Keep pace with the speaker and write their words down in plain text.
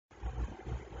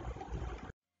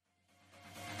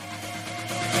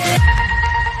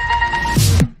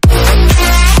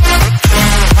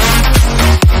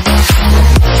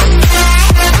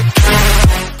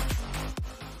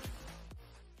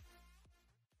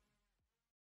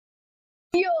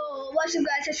What's up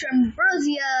guys, it's from Bros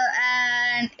here,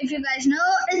 and if you guys know,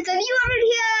 it's the new update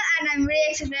here and I'm very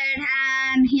excited,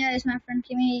 and here is my friend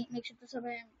Kimmy. Make sure to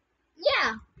subscribe.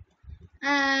 Yeah,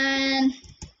 and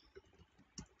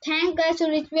thank guys to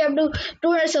reach me up to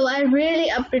 200, so I really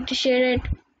appreciate it.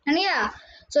 And yeah,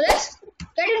 so let's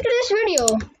get into this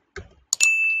video.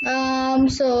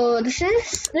 So this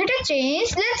is little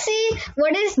change. Let's see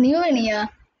what is new in here.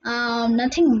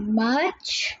 Nothing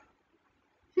much.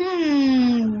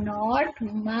 Not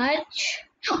much.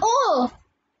 Oh,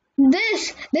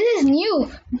 this is new,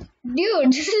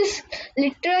 dude. This is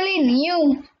literally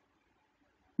new.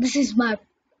 This is my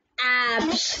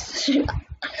apps.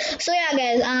 So yeah,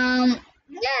 guys.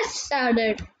 Let's start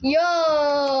it.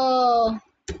 Yo,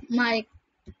 my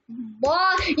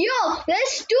boy. Yo,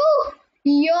 let's do.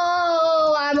 Yo,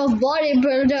 I'm a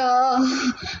bodybuilder.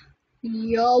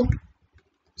 Yo.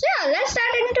 So yeah, let's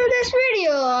start into this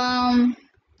video.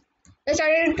 Let's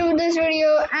start into this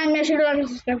video and make sure to like and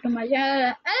subscribe to my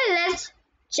channel. And let's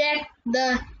check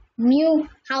the new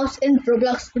house in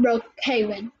Roblox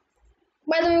Brookhaven.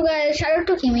 By the way, guys, shout out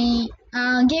to Kimmy.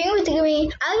 Gaming with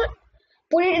Kimmy. I'll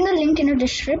put it in the link in the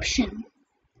description.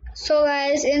 So,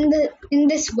 guys, in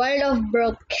this world of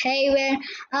Brookhaven,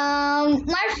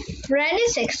 my friend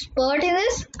is expert in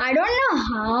this. I don't know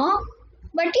how,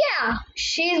 but yeah,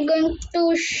 she's going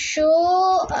to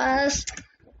show us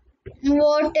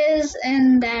what is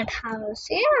in that house.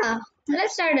 Yeah,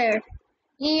 let's start it.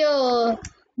 Yo,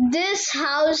 this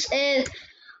house is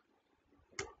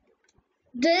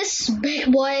this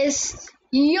big boys.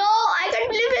 Yo, I can't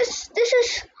believe this. This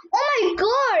is, oh my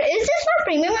god, is this for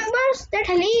premium members? That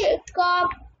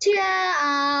helicopter.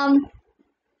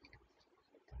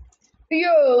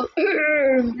 Yo,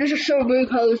 this is so big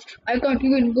house. I can't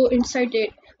even go inside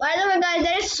it. By the way, guys,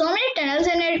 there is so many tunnels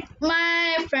in it.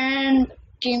 My friend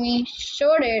Kimmy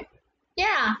showed it.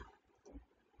 Yeah.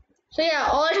 So yeah,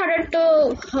 all shouted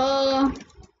to her.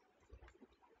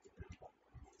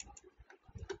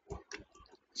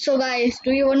 So guys,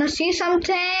 do you wanna see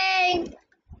something?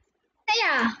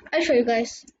 Yeah, I'll show you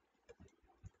guys.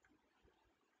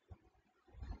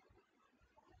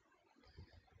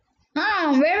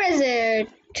 Where is it?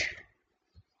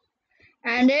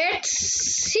 And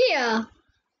it's here.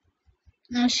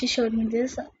 Now she showed me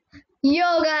this.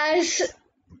 Yo guys,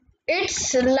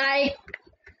 it's like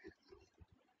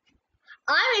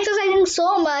I'm exercising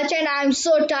so much and I'm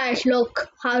so tired. Look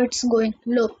how it's going.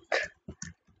 Look.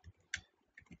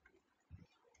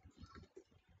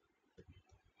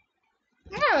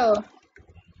 Oh.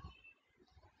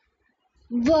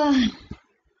 1,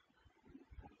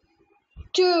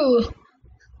 2,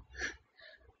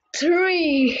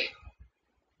 3,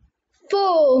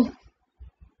 4,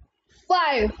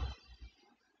 5,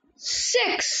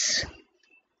 6,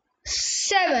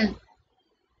 7,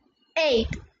 8,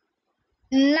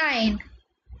 9,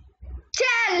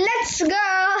 10. Let's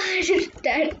go.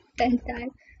 10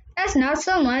 times. That's not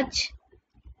so much.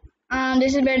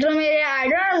 This is bedroom area.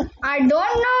 I don't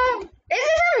know. Is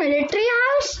this a military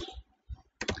house?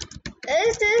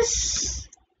 Is this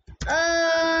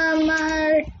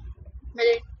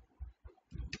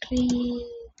military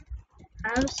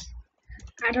house?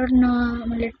 I don't know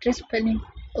military spelling.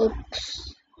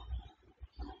 Oops.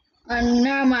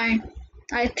 Never mind.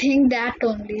 I think that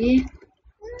only.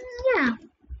 Yeah.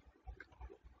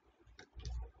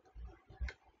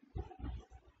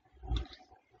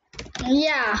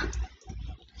 Yeah.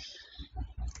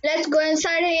 Let's go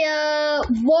inside here.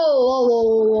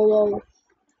 Whoa.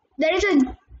 There is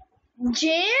a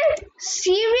jail?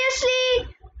 Seriously?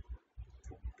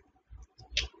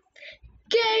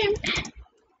 Can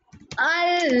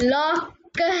unlock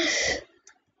us?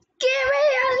 Give me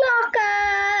unlock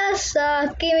us!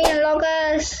 Give me unlock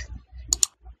us!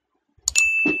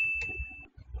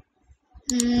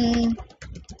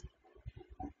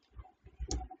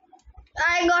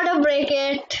 I gotta break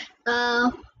it.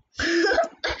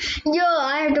 Yo,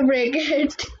 I have to break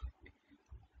it.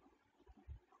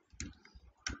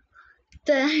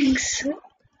 Thanks. So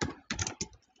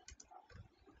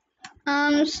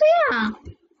yeah.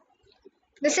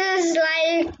 This is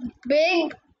like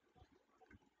big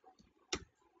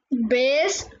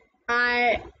base.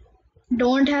 I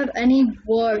don't have any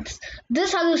words.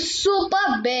 This house is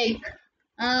super big.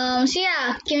 So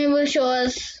yeah, Kimmy will show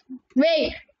us.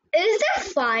 Wait, is there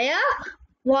fire?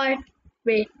 What?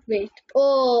 Wait.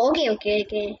 Oh,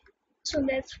 okay. So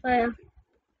that's fire.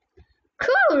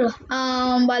 Cool.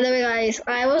 By the way, guys,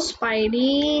 I was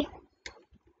Spidey.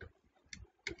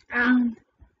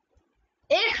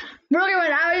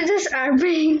 Brookhaven, I was just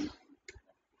RPing.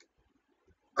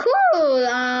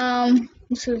 Cool.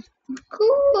 This is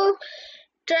cool.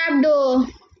 trapdoor.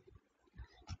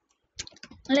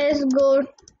 Let's go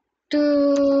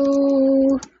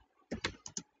to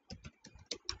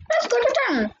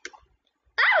tunnel.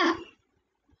 Ah!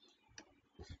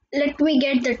 Let me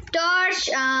get the torch.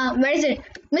 Where is it?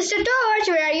 Mr. Torch,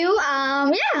 where are you?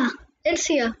 Yeah, it's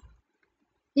here.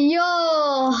 Yo,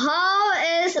 how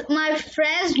is my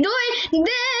friends doing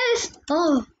this?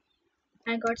 Oh,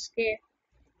 I got scared.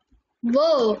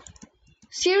 Whoa,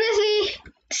 seriously?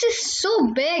 This is so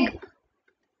big.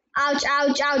 Ouch,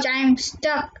 ouch, ouch, I'm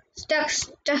stuck.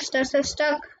 So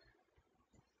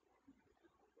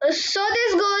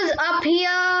this goes up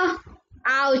here.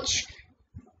 Ouch.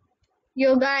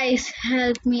 You guys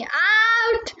help me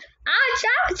out. Ouch,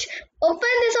 ouch. Open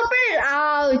this, open it.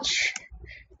 Ouch.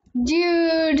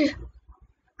 Dude.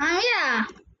 Yeah.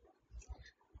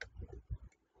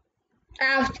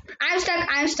 Ouch.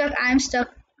 I'm stuck.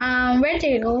 Where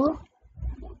did it go?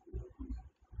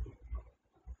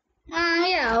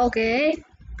 Yeah, okay.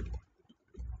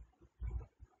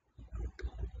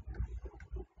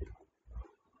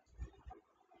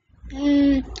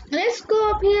 Let's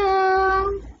go up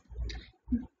here.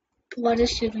 What is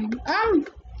she doing?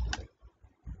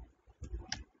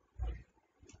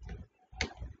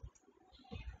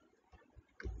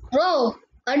 Bro,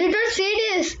 I did not see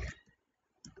this.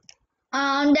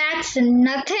 That's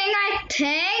nothing, I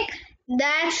think.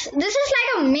 This is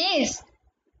like a maze.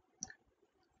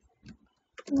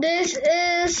 This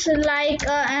is like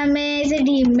a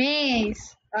amazing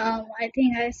maze. I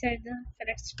think I said the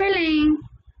correct spelling.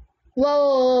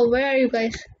 Whoa, where are you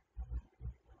guys?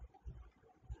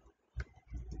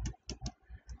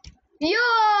 Yo,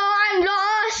 I'm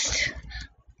lost.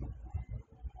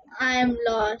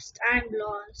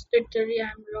 Literally,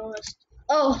 I'm lost.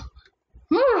 Oh,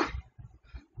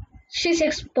 she's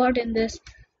expert in this.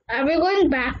 Are we going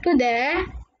back to there?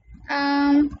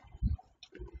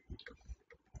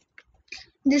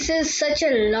 This is such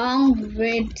a long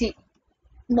way.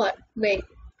 What? Wait.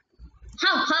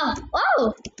 How?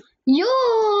 Oh, yo.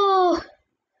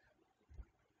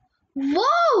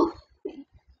 Whoa.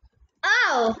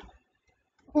 Oh,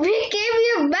 we gave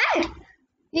you back.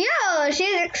 Yo,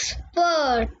 she's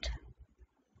expert.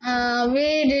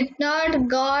 We did not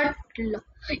got. Yo,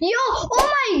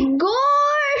 oh my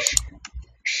gosh.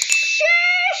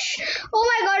 Shish. Oh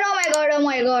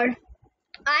my god.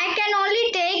 I can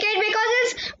only take it because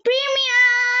it's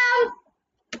premium.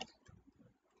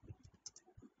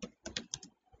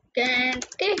 Can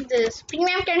take this.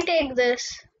 Premium can take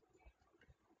this.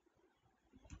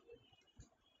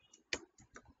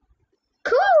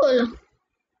 Cool.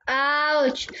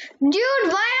 Ouch. Dude,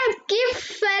 why I keep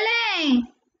falling?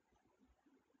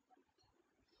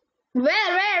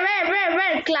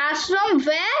 Where? Classroom,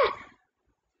 where?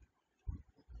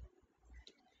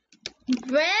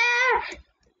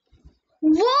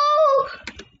 Whoa!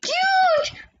 Dude!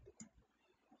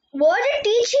 What a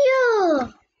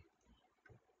teacher!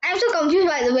 I'm so confused,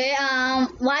 by the way.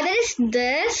 Why there is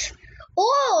this?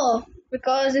 Oh,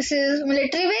 because this is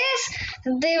military base.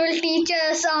 They will teach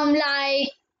us like,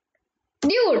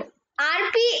 dude,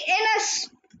 RP in a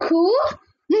school,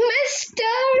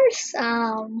 Misters.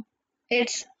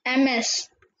 It's MS.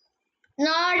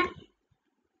 Not.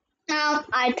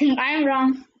 I think I'm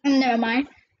wrong. Never mind.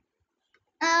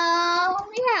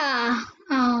 Yeah.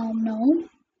 No.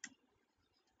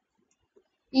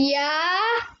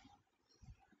 Yeah.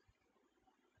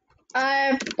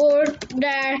 I put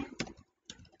that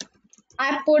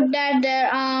there.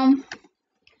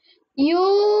 You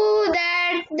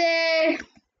that there.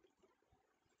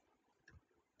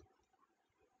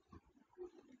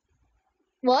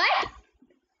 What?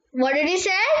 What did he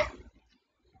say?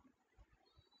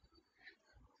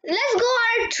 Let's go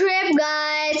on a trip,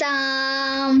 guys.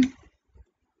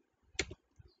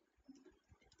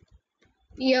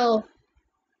 Yo.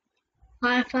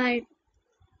 High five.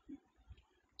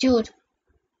 Dude.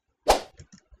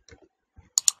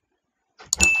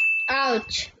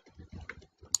 Ouch.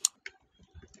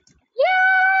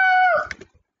 Yeah.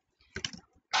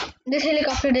 This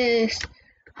helicopter is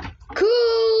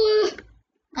cool.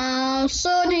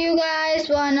 So do you guys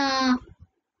wanna?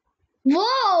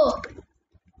 Whoa.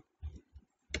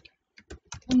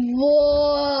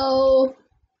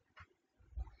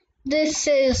 This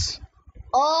is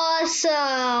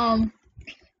awesome.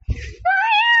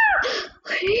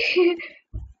 Fire!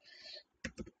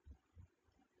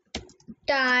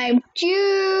 Time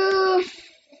to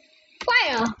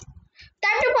fire.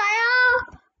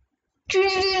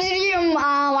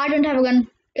 I don't have a gun,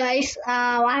 guys.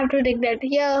 I have to take that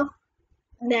here.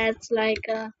 That's like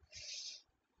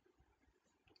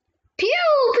pew.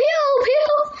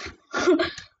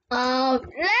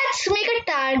 Let's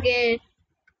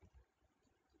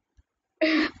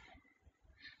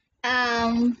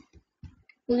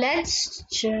Let's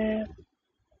check.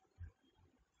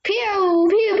 Pew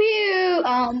pew pew.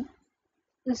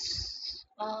 This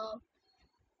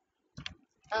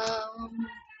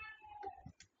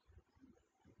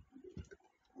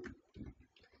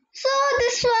So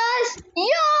this was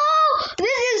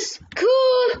this is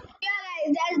cool. Yeah, guys,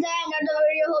 that's the end of the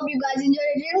video. Hope you guys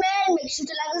enjoyed it. Man, make sure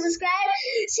to like and subscribe.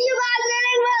 See you guys in the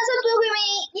next one. Subscribe with me.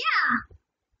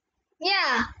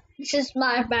 Yeah. This is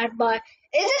my bad boy.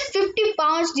 It's just 50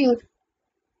 pounds, dude.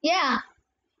 Yeah.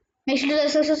 Make sure to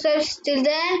like and subscribe. Till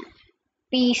then,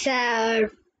 peace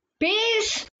out.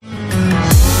 Peace.